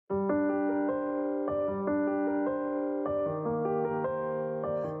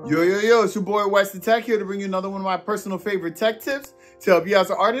Yo, it's your boy Wes the Tech here to bring you another one of my personal favorite tech tips to help you as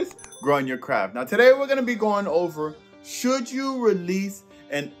an artist grow in your craft. Now today we're going to be going over, should you release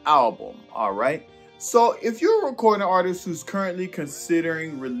an album? All right. So if you're a recording artist who's currently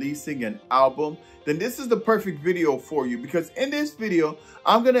considering releasing an album, then this is the perfect video for you, because in this video,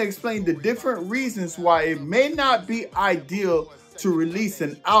 I'm going to explain the different reasons why it may not be ideal to release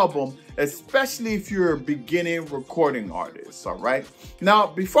an album, especially if you're a beginning recording artist. All right. Now,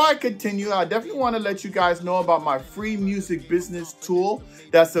 before I continue, I definitely want to let you guys know about my free music business tool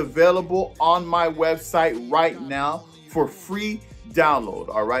that's available on my website right now for free download.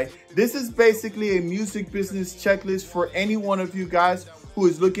 All right. This is basically a music business checklist for any one of you guys who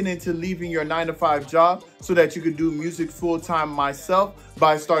is looking into leaving your 9-to-5 job so that you could do music full-time myself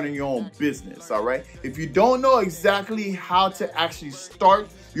by starting your own business. All right. If you don't know exactly how to actually start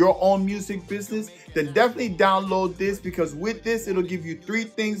your own music business, then definitely download this, because with this, it'll give you 3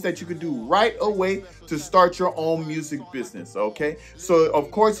 things that you can do right away to start your own music business. Okay. So of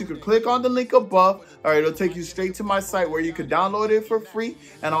course you can click on the link above. All right. It'll take you straight to my site where you can download it for free.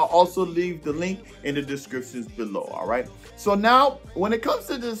 And I'll also leave the link in the descriptions below. All right. So now when it comes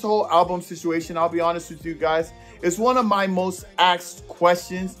to this whole album situation, I'll be honest with you guys, it's one of my most asked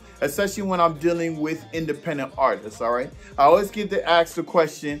questions, especially when I'm dealing with independent artists. All right. I always get to ask the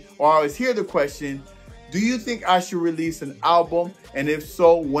question, or I always hear the question, do you think I should release an album? And if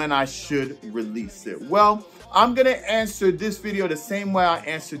so, when I should release it? Well, I'm going to answer this video the same way I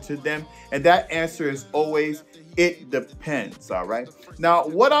answer to them. And that answer is always, it depends. All right. Now,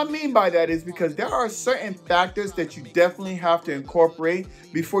 what I mean by that is because there are certain factors that you definitely have to incorporate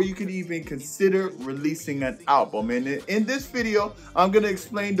before you can even consider releasing an album. And in this video, I'm going to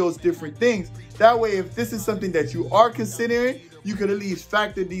explain those different things. That way, if this is something that you are considering, you can at least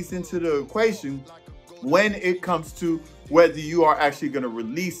factor these into the equation when it comes to whether you are actually going to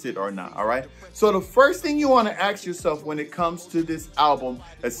release it or not. All right. So the first thing you want to ask yourself when it comes to this album,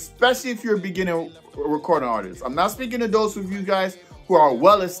 especially if you're a beginner recording artist, I'm not speaking to those of you guys who are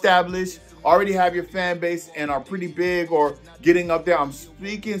well established, already have your fan base and are pretty big or getting up there. I'm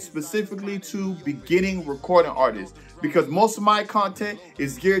speaking specifically to beginning recording artists, because most of my content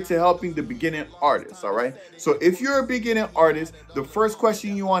is geared to helping the beginning artists. All right. So if you're a beginning artist, the first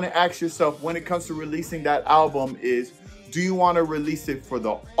question you want to ask yourself when it comes to releasing that album is, do you want to release it for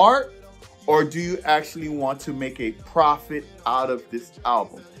the art, or do you actually want to make a profit out of this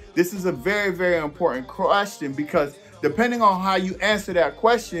album? This is a very, very important question, because depending on how you answer that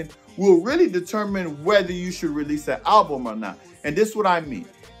question will really determine whether you should release an album or not. And this is what I mean.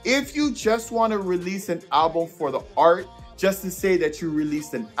 If you just want to release an album for the art, just to say that you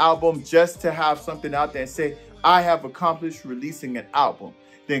released an album, just to have something out there and say, I have accomplished releasing an album,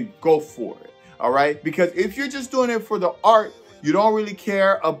 then go for it. All right. Because if you're just doing it for the art, you don't really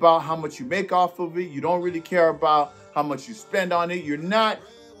care about how much you make off of it. You don't really care about how much you spend on it. You're not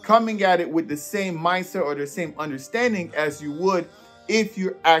coming at it with the same mindset or the same understanding as you would if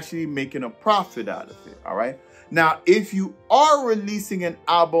you're actually making a profit out of it. All right. Now, if you are releasing an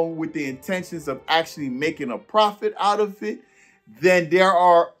album with the intentions of actually making a profit out of it, then there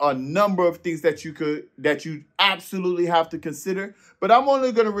are a number of things that you absolutely have to consider. But I'm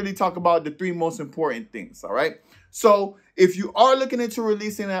only going to really talk about the 3 most important things. All right. So if you are looking into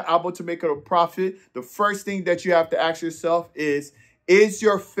releasing an album to make it a profit, the first thing that you have to ask yourself is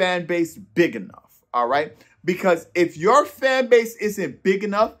your fan base big enough? All right. Because if your fan base isn't big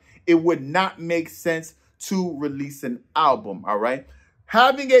enough, it would not make sense to release an album. All right.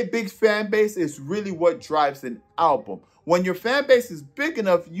 Having a big fan base is really what drives an album. When your fan base is big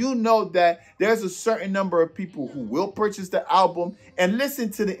enough, you know that there's a certain number of people who will purchase the album and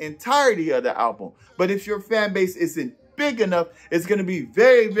listen to the entirety of the album. But if your fan base isn't big enough, it's going to be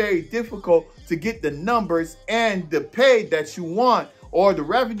very, very difficult to get the numbers and the pay that you want, or the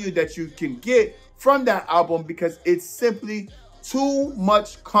revenue that you can get from that album, because it's simply too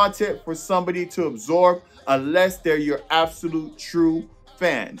much content for somebody to absorb unless they're your absolute true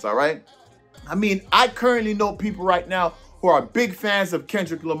fans. All right. I mean, I currently know people right now who are big fans of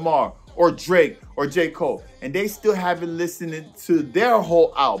Kendrick Lamar or Drake or J. Cole, and they still haven't listened to their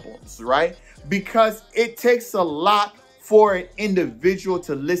whole albums, right? Because it takes a lot for an individual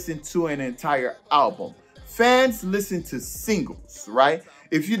to listen to an entire album. Fans listen to singles, right?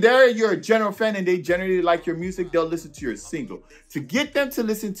 If you're a general fan and they generally like your music, they'll listen to your single. To get them to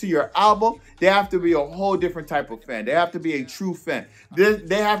listen to your album, they have to be a whole different type of fan. They have to be a true fan.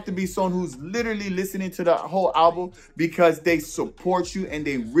 They have to be someone who's literally listening to the whole album because they support you and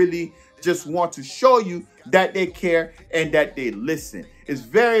they really just want to show you that they care and that they listen. it's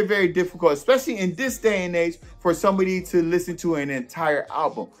very, very difficult, especially in this day and age, for somebody to listen to an entire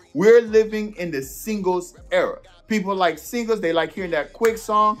album. We're living in the singles era. People like singles. They like hearing that quick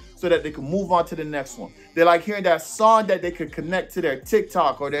song so that they can move on to the next one. They like hearing that song that they could connect to their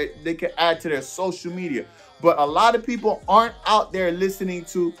TikTok or that they could add to their social media. But a lot of people aren't out there listening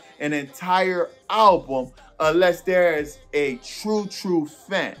to an entire album unless there is a true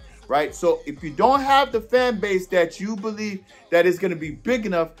fan, right? So if you don't have the fan base that you believe that is going to be big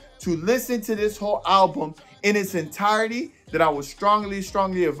enough to listen to this whole album in its entirety, then I would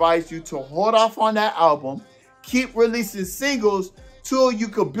strongly advise you to hold off on that album. Keep releasing singles till you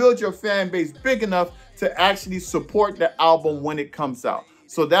could build your fan base big enough to actually support the album when it comes out.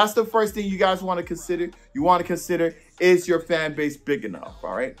 So that's the first thing you guys want to consider. You want to consider, is your fan base big enough?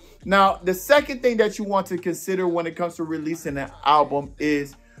 All right. Now, the second thing that you want to consider when it comes to releasing an album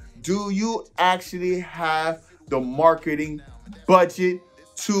is, do you actually have the marketing budget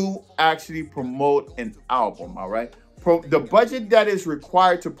to actually promote an album? All right. The budget that is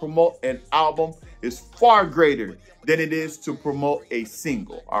required to promote an album is far greater than it is to promote a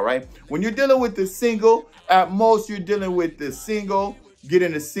single. All right. When you're dealing with the single, at most you're dealing with the single,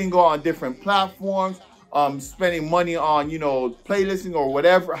 getting a single on different platforms, spending money on, you know, playlisting or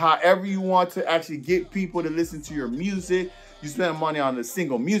whatever, however you want to actually get people to listen to your music. You spend money on the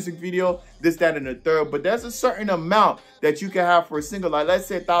single music video, this, that, and the third. But there's a certain amount that you can have for a single, like let's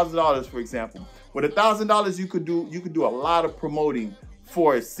say $1,000, for example. With $1,000, you could do a lot of promoting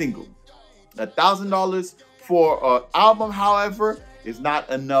for a single. $1,000 for an album, however, is not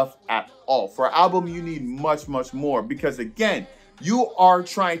enough at all. For an album, you need much more, because again, you are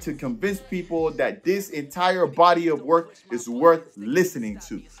trying to convince people that this entire body of work is worth listening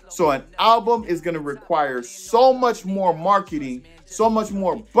to. So an album is going to require so much more marketing, so much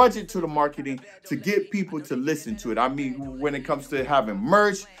more budget to the marketing to get people to listen to it. I mean, when it comes to having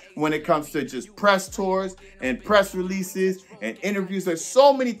merch, when it comes to just press tours and press releases and interviews, there's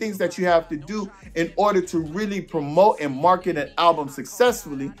so many things that you have to do in order to really promote and market an album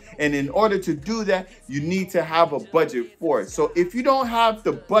successfully. And in order to do that, you need to have a budget for it. So if you don't have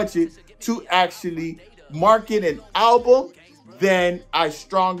the budget to actually market an album, then I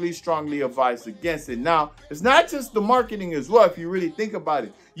strongly advise against it. Now, it's not just the marketing as well. If you really think about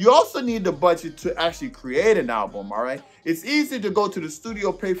it, you also need the budget to actually create an album. All right. It's easy to go to the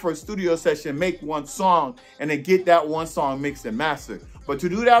studio, pay for a studio session, make one song, and then get that one song mixed and mastered. But to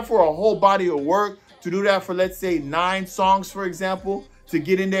do that for a whole body of work, to do that for, let's say, 9 songs, for example, to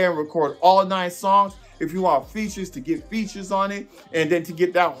get in there and record all 9 songs, if you want features, to get features on it, and then to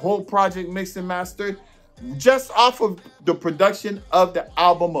get that whole project mixed and mastered, just off of the production of the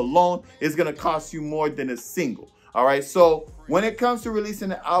album alone is going to cost you more than a single. All right. So when it comes to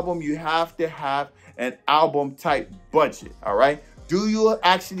releasing an album, you have to have an album type budget. All right. Do you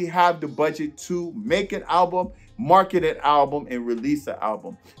actually have the budget to make an album, market an album, and release an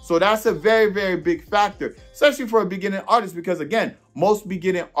album? So that's a very big factor, especially for a beginning artist, because again, most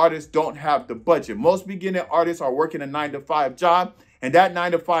beginning artists don't have the budget. Most beginning artists are working a 9-to-5 job, and that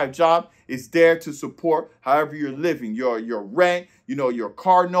 9-to-5 job is there to support however you're living, your rent, you know, your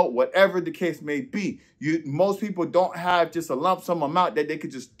car note, whatever the case may be. Most people don't have just a lump sum amount that they could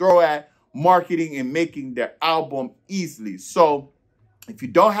just throw at marketing and making their album easily. So if you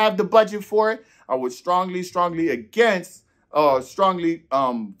don't have the budget for it, I would strongly vote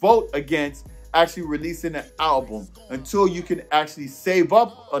against actually releasing an album until you can actually save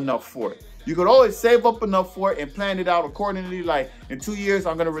up enough for it. You could always save up enough for it and plan it out accordingly. Like, in 2 years,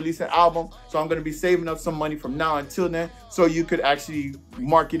 I'm going to release an album, so I'm going to be saving up some money from now until then, so you could actually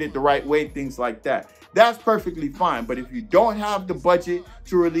market it the right way, things like that. That's perfectly fine. But if you don't have the budget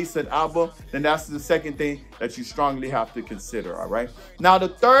to release an album, then that's the second thing that you strongly have to consider. All right. Now, the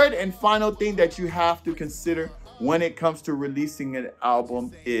third and final thing that you have to consider when it comes to releasing an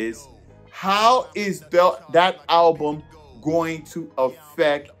album is, how is that album going to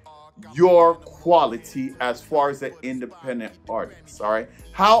affect your quality as far as an independent artist? All right.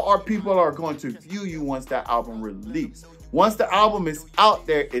 How are people going to view you once that album released? Once the album is out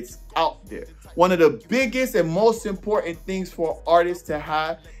there, it's out there. One of the biggest and most important things for artists to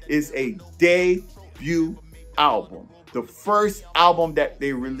have is a debut album. The first album that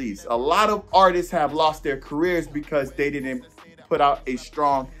they release. A lot of artists have lost their careers because they didn't put out a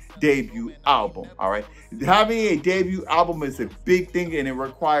strong debut album. All right. Having a debut album is a big thing, and it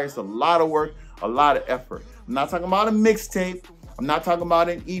requires a lot of work, a lot of effort. I'm not talking about a mixtape. I'm not talking about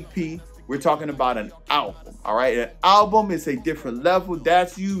an EP. We're talking about an album. All right. An album is a different level.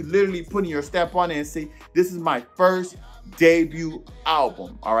 That's you literally putting your stamp on it and say, this is my first debut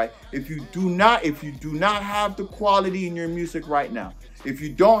album. All right. If you do not have the quality in your music right now, if you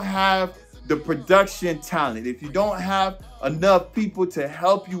don't have the production talent, if you don't have enough people to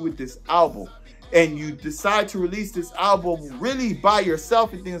help you with this album, and you decide to release this album really by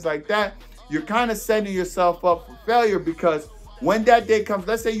yourself and things like that, you're kind of setting yourself up for failure, because when that day comes,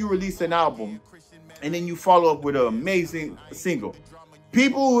 let's say you release an album and then you follow up with an amazing single.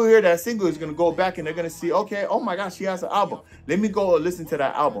 People who hear that single is going to go back and they're going to see, okay, oh my gosh, she has an album. Let me go listen to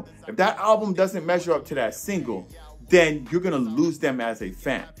that album. If that album doesn't measure up to that single, then you're going to lose them as a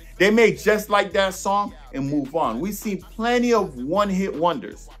fan. They may just like that song and move on. We've seen plenty of one-hit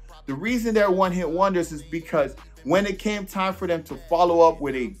wonders. The reason they're one-hit wonders is because when it came time for them to follow up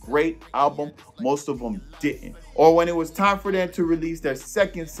with a great album, most of them didn't. Or when it was time for them to release their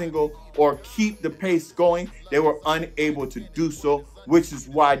second single or keep the pace going, they were unable to do so, which is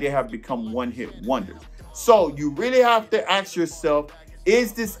why they have become one-hit wonders. So you really have to ask yourself,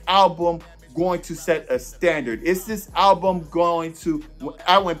 is this album going to set a standard? Is this album going to,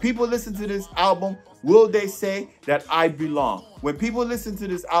 when people listen to this album, will they say that I belong? When people listen to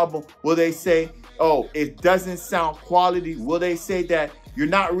this album, will they say, oh, it doesn't sound quality? Will they say that you're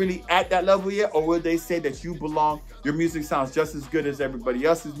not really at that level yet? Or will they say that you belong? Your music sounds just as good as everybody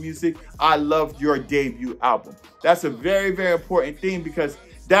else's music. I loved your debut album. That's a very, very important thing, because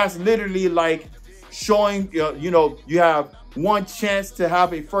that's literally like showing, you have one chance to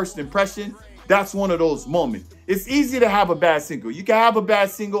have a first impression. That's one of those moments. It's easy to have a bad single. You can have a bad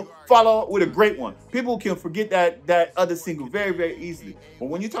single, follow up with a great one. People can forget that other single very, very easily. But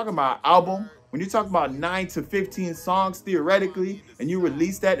when you're talking about an album, when you're talking about 9 to 15 songs theoretically, and you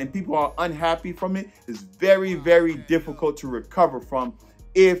release that and people are unhappy from it, it's very, very difficult to recover from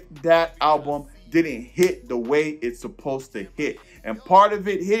if that album didn't hit the way it's supposed to hit. And part of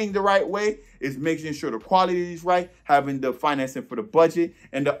it hitting the right way is making sure the quality is right, having the financing for the budget,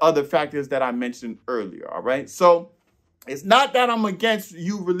 and the other factors that I mentioned earlier. All right. So it's not that I'm against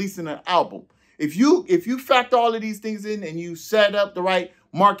you releasing an album. If you factor all of these things in and you set up the right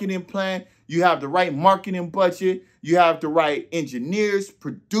marketing plan, you have the right marketing budget, you have the right engineers,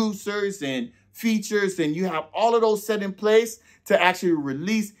 producers, and features, and you have all of those set in place to actually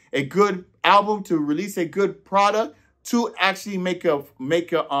release a good album, to release a good product, to actually make a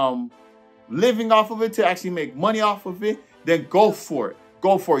living off of it, to actually make money off of it, then go for it.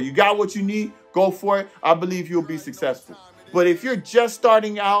 Go for it. You got what you need, go for it. I believe you'll be successful. But if you're just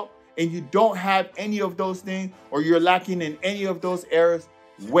starting out and you don't have any of those things, or you're lacking in any of those areas,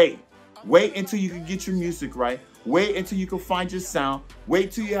 wait. Wait until you can get your music right. Wait until you can find your sound.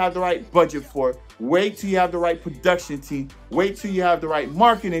 Wait till you have the right budget for it. Wait till you have the right production team. Wait till you have the right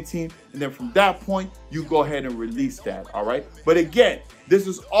marketing team. And then from that point, you go ahead and release that, all right? But again, this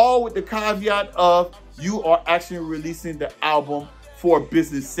is all with the caveat of you are actually releasing the album for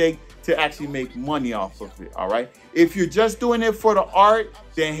business sake, to actually make money off of it, all right? If you're just doing it for the art,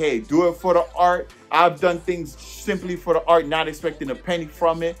 then hey, do it for the art. I've done things simply for the art, not expecting a penny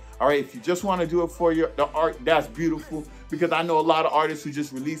from it, all right? If you just want to do it for the art, that's beautiful, because I know a lot of artists who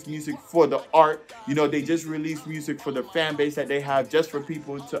just release music for the art. You know, they just release music for the fan base that they have, just for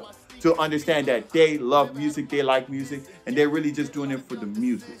people to understand that they love music, they like music, and they're really just doing it for the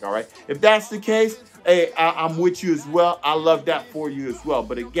music, all right? If that's the case, hey, I'm with you as well. I love that for you as well.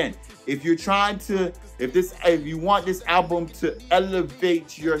 But again, if you're trying to, if you want this album to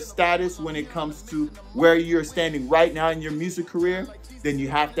elevate your status when it comes to where you're standing right now in your music career, then you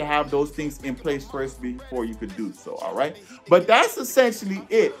have to have those things in place first before you could do so, all right? But that's essentially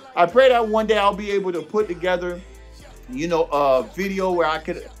it. I pray that one day I'll be able to put together, a video where I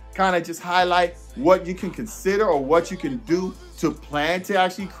could kind of just highlight what you can consider or what you can do to plan to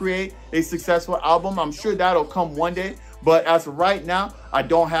actually create a successful album. I'm sure that'll come one day, but as of right now, I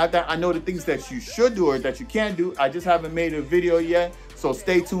don't have that. I know the things that you should do or that you can do. I just haven't made a video yet, so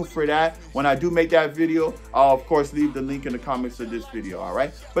stay tuned for that. When I do make that video, I'll of course leave the link in the comments of this video, all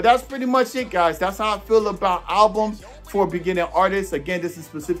right? But that's pretty much it, guys. That's how I feel about albums for beginning artists. Again, this is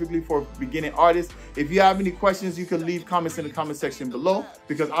specifically for beginning artists. If you have any questions, you can leave comments in the comment section below,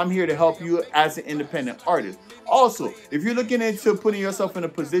 because I'm here to help you as an independent artist. Also, if you're looking into putting yourself in a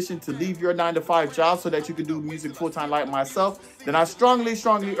position to leave your 9-to-5 job so that you can do music full-time like myself, then I strongly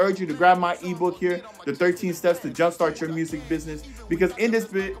urge you to grab my ebook here, The 13 Steps to Jumpstart Your Music Business, because in this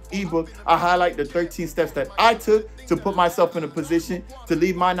ebook, I highlight the 13 steps that I took to put myself in a position to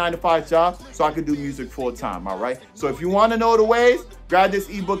leave my 9-to-5 job so I could do music full-time, all right? So if you want to know the ways, grab this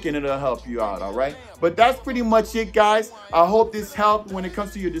ebook and it'll help you out, all right? But that's pretty much it, guys. I hope this helped when it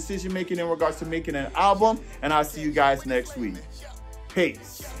comes to your decision making in regards to making an album, and I'll see you guys next week.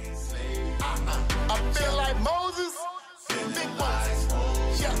 Peace. I feel like Moses. Big Moses.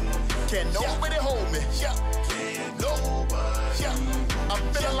 Yeah. Can't nobody hold me. Yeah. No. Yeah. I'm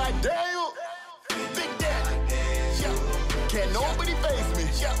feeling like Daniel. Big Daddy. Yeah. Can't nobody face me.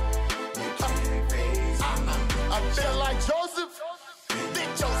 Yeah. I feel like Joseph. Big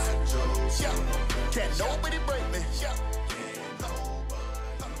Joseph. Yeah. Can't nobody break me. Yeah.